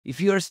If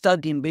you're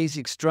stuck in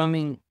basic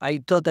strumming, I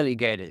totally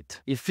get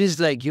it. It feels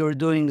like you're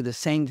doing the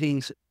same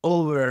things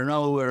over and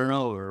over and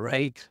over,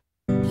 right?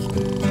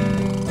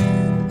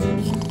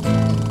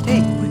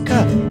 Hey, wake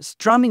up!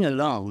 Strumming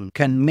alone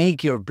can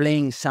make your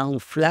playing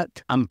sound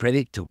flat and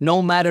predictable,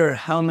 no matter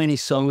how many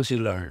songs you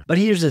learn. But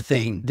here's the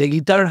thing, the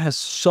guitar has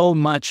so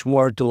much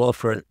more to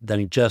offer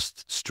than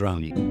just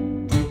strumming.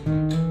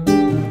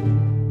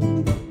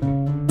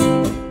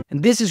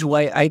 And this is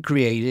why I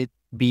created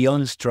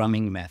Beyond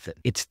Strumming Method.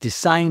 It's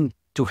designed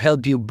to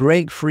help you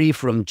break free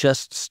from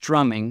just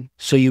strumming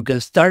so you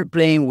can start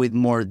playing with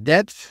more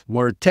depth,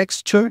 more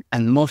texture,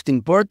 and most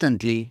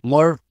importantly,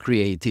 more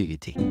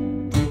creativity.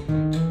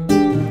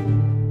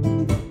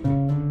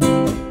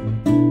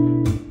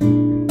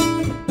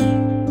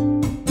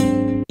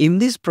 In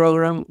this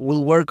program,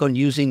 we'll work on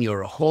using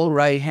your whole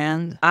right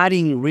hand,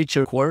 adding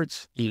richer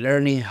chords, and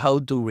learning how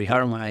to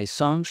reharmonize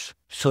songs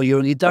so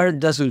your guitar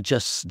doesn't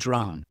just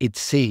strum, it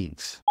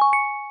sings.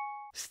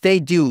 Stay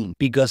tuned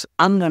because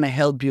I'm gonna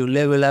help you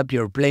level up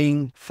your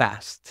playing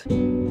fast.